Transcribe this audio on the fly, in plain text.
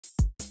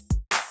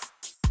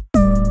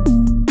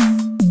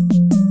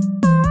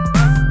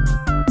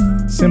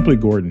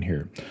SimplyGordon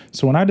here.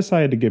 So when I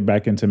decided to get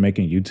back into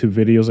making YouTube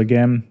videos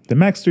again, the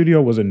Mac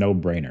Studio was a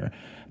no-brainer.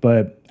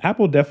 But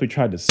Apple definitely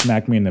tried to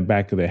smack me in the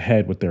back of the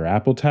head with their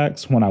Apple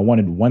tax when I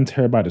wanted 1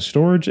 terabyte of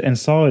storage and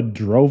saw it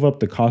drove up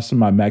the cost of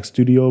my Mac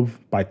Studio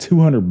by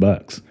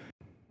 $200.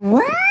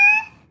 What?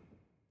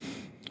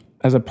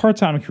 As a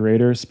part-time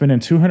creator, spending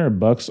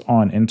 $200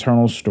 on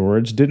internal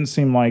storage didn't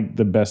seem like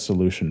the best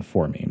solution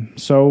for me.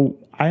 So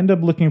I ended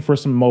up looking for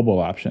some mobile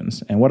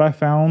options. And what I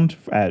found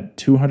at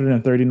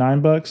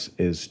 $239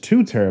 is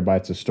 2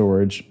 terabytes of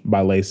storage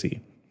by LaCie.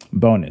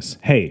 Bonus.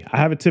 Hey, I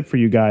have a tip for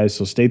you guys,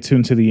 so stay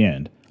tuned to the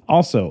end.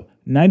 Also,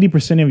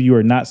 90% of you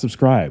are not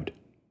subscribed.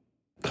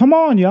 Come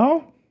on,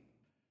 y'all.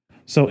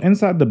 So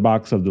inside the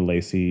box of the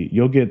LaCie,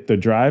 you'll get the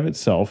drive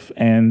itself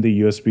and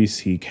the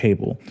USB-C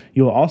cable.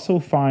 You'll also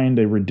find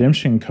a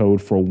redemption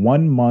code for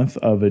 1 month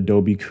of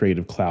Adobe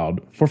Creative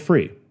Cloud for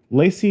free.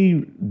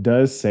 LaCie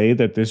does say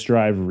that this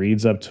drive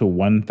reads up to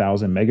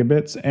 1000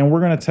 megabits, and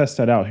we're going to test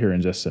that out here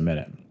in just a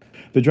minute.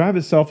 The drive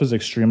itself is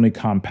extremely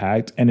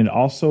compact, and it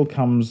also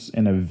comes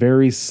in a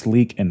very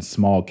sleek and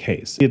small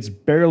case. It's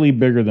barely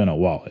bigger than a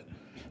wallet.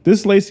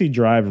 This LaCie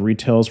drive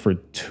retails for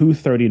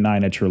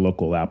 $239 at your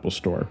local Apple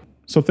store.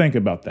 So think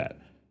about that.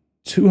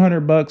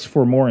 $200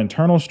 for more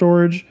internal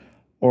storage,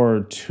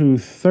 or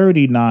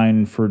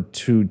 $239 for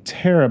 2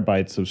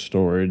 terabytes of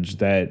storage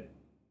that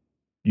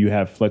you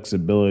have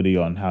flexibility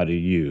on how to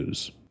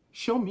use.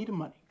 Show me the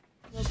money.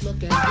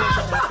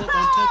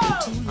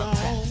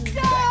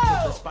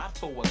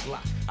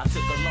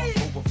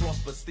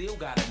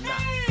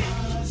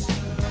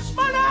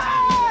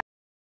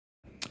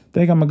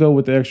 Think I'm gonna go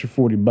with the extra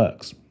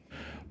 $40.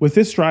 With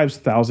this drive's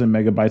 1000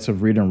 megabytes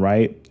of read and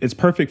write, it's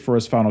perfect for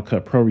us Final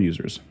Cut Pro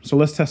users. So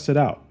let's test it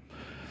out.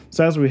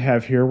 So as we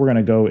have here, we're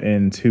gonna go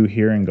into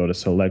here and go to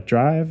select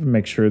drive,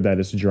 make sure that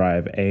it's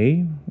drive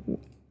A.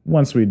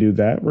 Once we do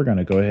that, we're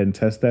gonna go ahead and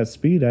test that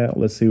speed out.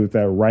 Let's see what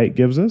that write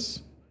gives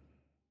us.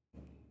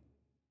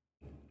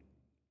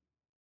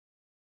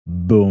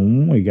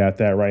 Boom, we got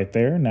that right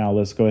there. Now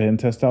let's go ahead and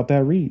test out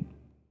that read.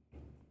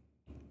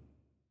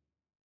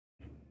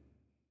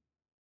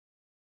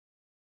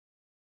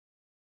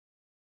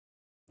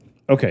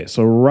 Okay,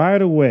 so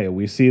right away,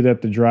 we see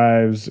that the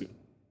drive's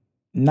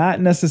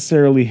not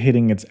necessarily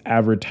hitting its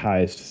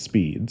advertised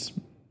speeds,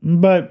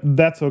 but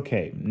that's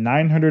okay.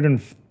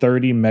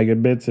 930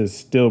 megabits is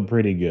still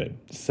pretty good.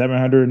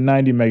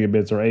 790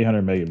 megabits or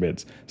 800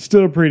 megabits,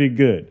 still pretty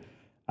good.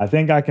 I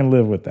think I can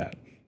live with that.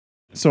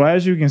 So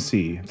as you can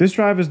see, this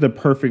drive is the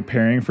perfect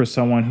pairing for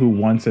someone who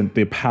wants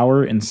the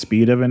power and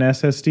speed of an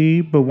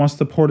SSD, but wants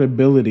the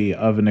portability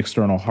of an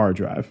external hard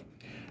drive.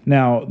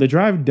 Now, the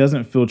drive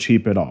doesn't feel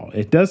cheap at all.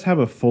 It does have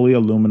a fully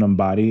aluminum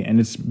body, and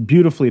it's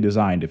beautifully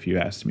designed, if you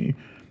ask me.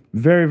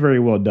 Very, very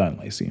well done,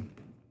 LaCie.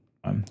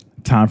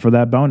 Time for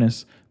that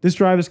bonus. This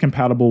drive is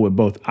compatible with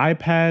both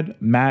iPad,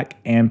 Mac,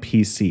 and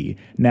PC.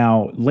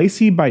 Now,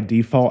 LaCie by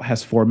default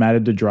has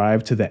formatted the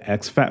drive to the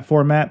exFAT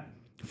format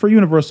for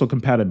universal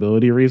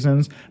compatibility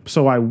reasons,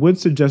 so I would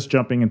suggest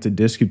jumping into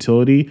Disk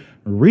Utility,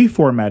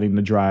 reformatting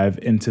the drive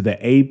into the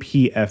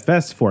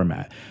APFS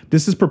format.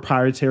 This is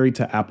proprietary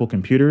to Apple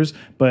computers,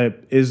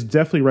 but is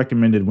definitely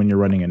recommended when you're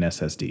running an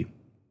SSD.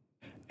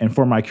 And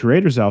for my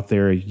creators out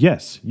there,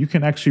 yes, you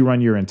can actually run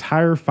your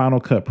entire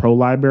Final Cut Pro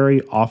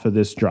library off of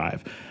this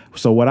drive.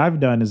 So what I've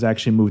done is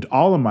actually moved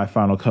all of my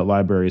Final Cut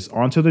libraries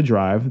onto the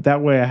drive.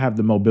 That way I have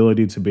the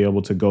mobility to be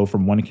able to go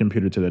from one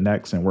computer to the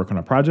next and work on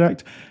a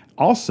project.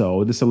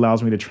 Also, this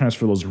allows me to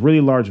transfer those really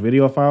large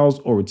video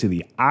files over to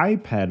the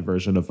iPad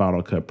version of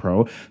Final Cut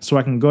Pro, so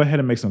I can go ahead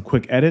and make some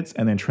quick edits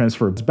and then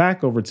transfer it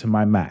back over to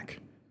my Mac.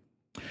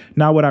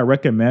 Now, would I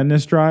recommend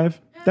this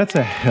drive? That's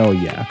a hell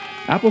yeah.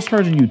 Apple's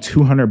charging you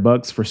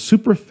 $200 for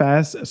super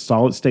fast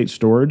solid state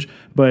storage,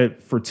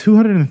 but for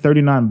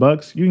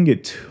 $239, you can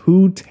get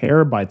 2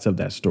 terabytes of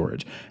that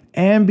storage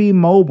and be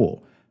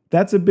mobile.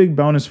 That's a big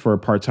bonus for a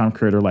part-time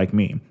creator like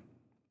me.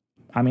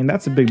 I mean,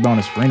 that's a big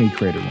bonus for any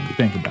creator when you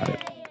think about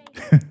it.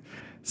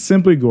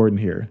 SimplyGordon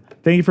here.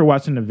 Thank you for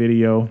watching the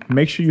video.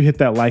 Make sure you hit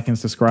that like and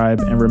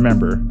subscribe. And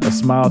remember, a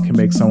smile can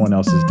make someone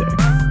else's day.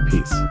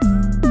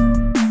 Peace.